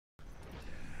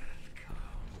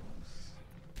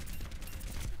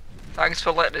Thanks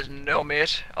for letting us know,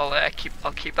 mate. I'll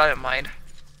keep that in mind.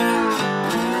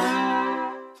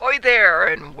 Hi there,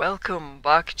 and welcome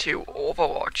back to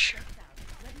Overwatch.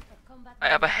 I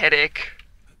have a headache.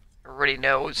 Everybody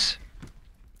knows.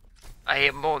 I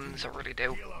hate muns, I really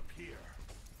do.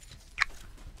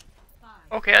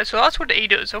 Okay, so that's what he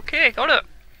does. Okay, got it.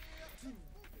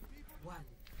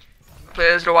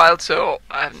 Played this in a while, so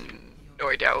I have no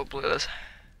idea how to play this.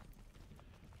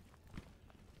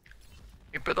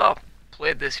 My brother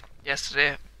played this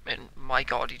yesterday, and my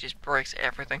god, he just breaks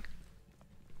everything.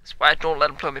 That's why I don't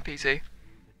let him play on my PC.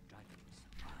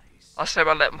 Last time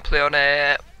I let him play on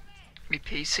my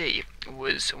PC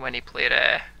was when he played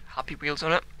Happy Wheels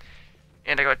on it,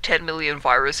 and I got 10 million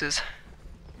viruses.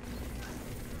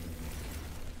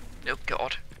 Oh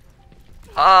god.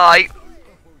 Hi!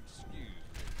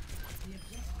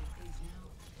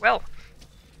 Well.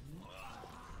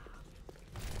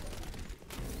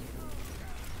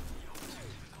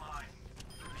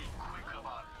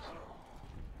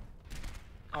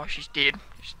 Oh, she's dead.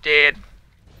 She's dead.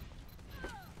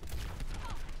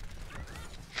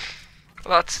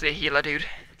 Well, that's the healer, dude.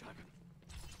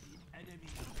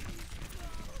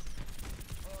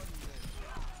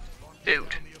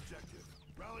 Dude.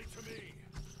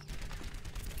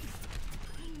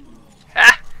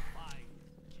 Ah!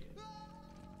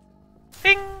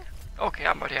 Bing! Okay,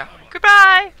 I'm out here.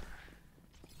 Goodbye!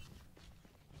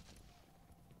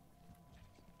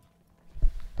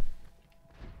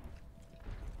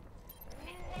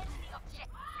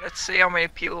 Let's see how many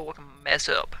people we can mess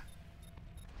up.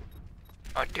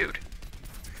 Oh, dude.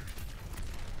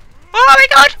 Oh my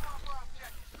god!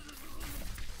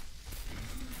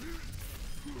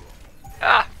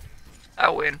 Ah!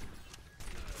 I win.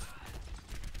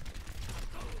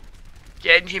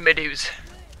 Genji Medus.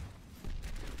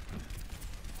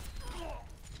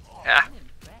 Ah.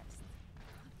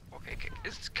 Okay,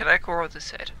 can I go over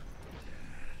this head?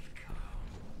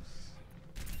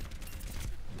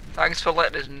 Thanks for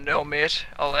letting us know, mate.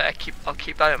 I'll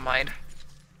keep that in mind.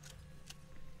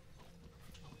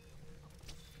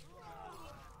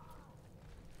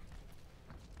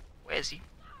 Where's he?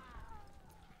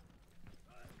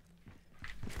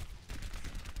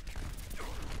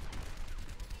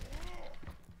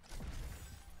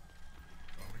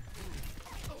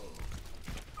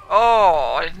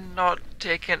 Oh, I did not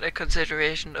take into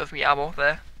consideration of me ammo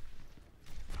there.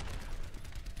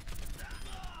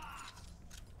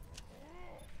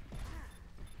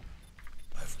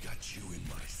 I've got you in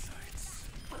my sights.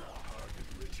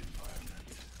 Target-rich environment.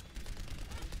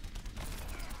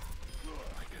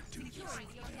 I can do this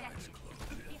with my eyes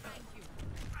closed.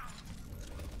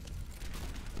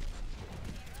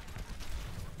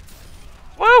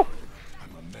 Woo!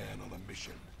 I'm a man on a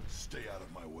mission. Stay out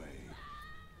of my way.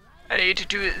 I need to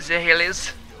do the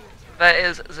healers. That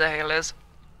is the healers.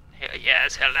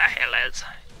 Yes, healers.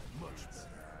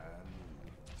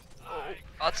 Oh,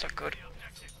 that's not good.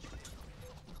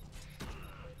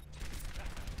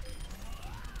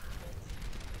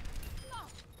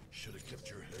 Should have kept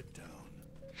your head down.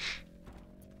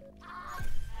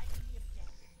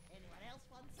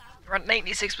 We're at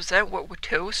 96%. We're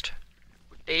toast.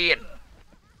 We're dead.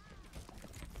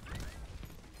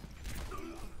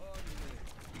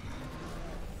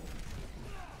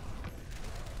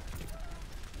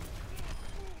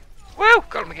 Woo!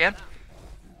 Got him again.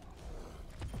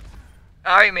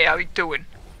 Alright, mate, how you doing?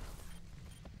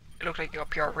 It looks like you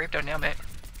got pure rape down there, mate.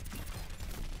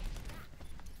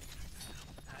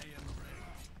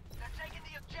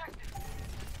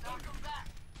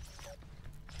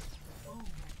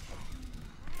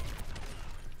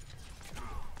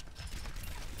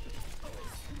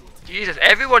 Jesus,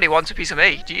 everybody wants a piece of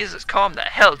me. Jesus, calm the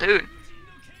hell, dude.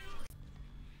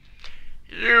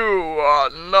 You are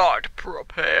not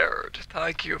prepared.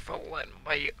 Thank you for letting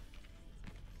me.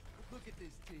 Look at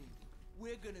this team.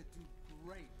 We're gonna do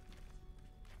great.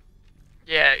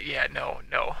 Yeah, no,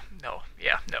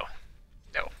 yeah, no.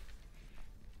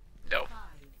 Five,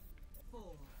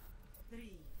 four,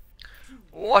 three, two.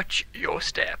 Watch your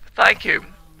step. Thank you.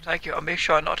 I'll make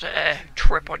sure not to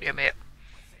trip on you, mate.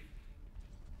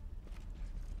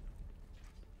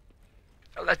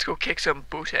 Now let's go kick some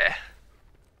booty.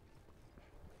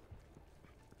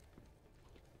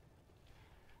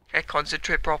 Okay,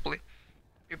 concentrate properly.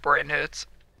 Your brain hurts.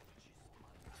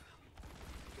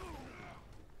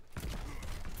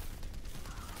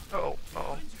 Oh.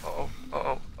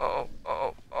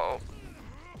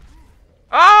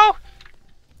 Oh!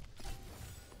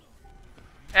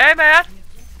 Hey, man!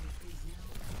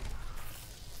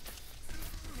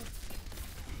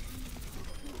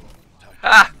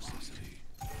 Ah!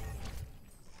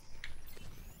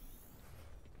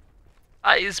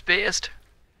 size based.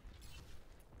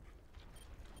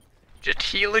 Just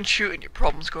heal and shoot and your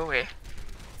problems go away.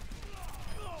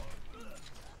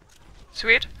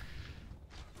 Sweet.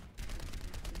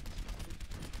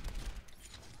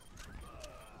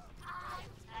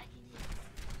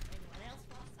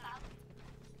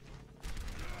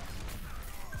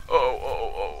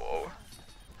 Oh.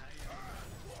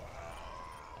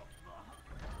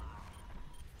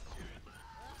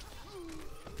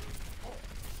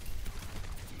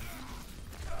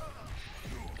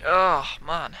 Oh,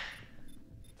 man.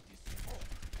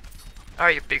 Oh,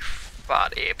 you big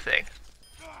fat ape thing.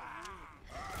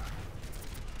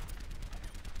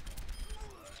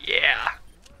 Yeah.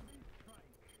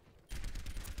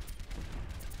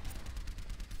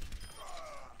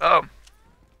 Oh.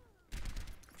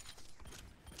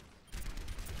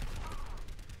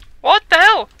 What the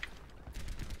hell?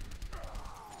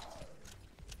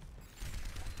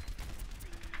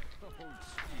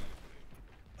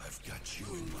 I've got you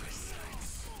in my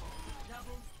sights.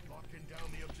 Locking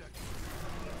down the objective.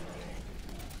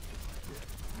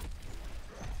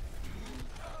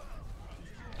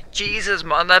 Jesus,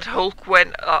 man, that Hulk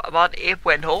went. That ape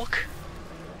went Hulk.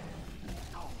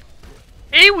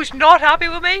 He was not happy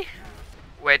with me.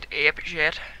 Went ape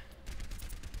shit.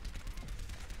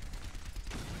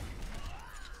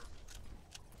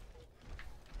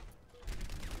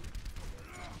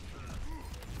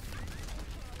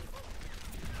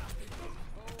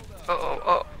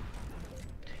 Oh.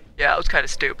 Yeah, that was kind of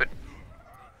stupid.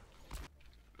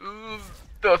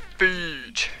 The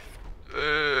feed.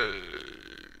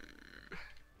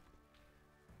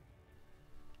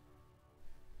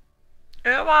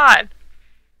 Come on.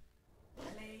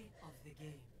 Play of the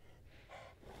game.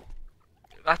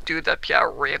 That dude that Pierre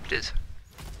raped is.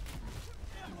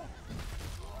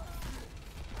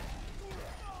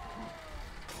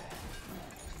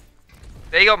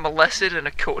 They got molested in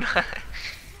a corner.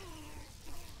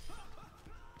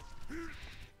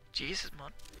 Jesus,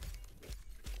 man.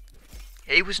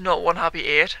 He was not one happy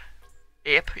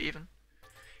ape even.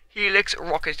 Helix,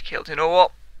 rocket killed. You know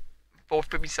what? Both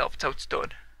for myself, it's how it's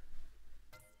done.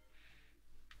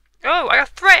 Oh, I got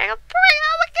three! Oh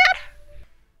my god!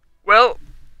 Well,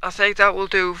 I think that will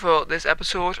do for this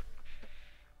episode.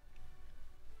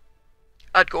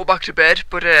 I'd go back to bed,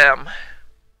 but I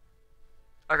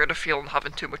got a feeling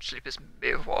having too much sleep is may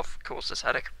have caused this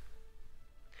headache.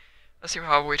 I seem to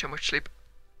have way too much sleep.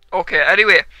 Okay,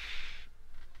 anyway.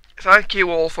 Thank you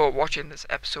all for watching this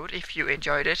episode. If you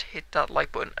enjoyed it, hit that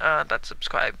like button and that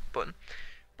subscribe button.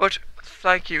 But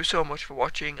thank you so much for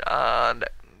watching, and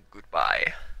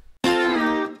goodbye.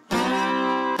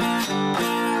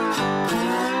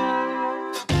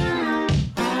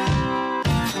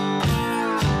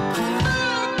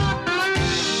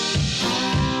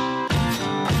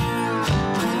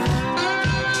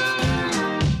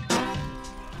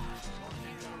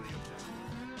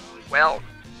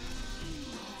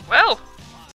 Well.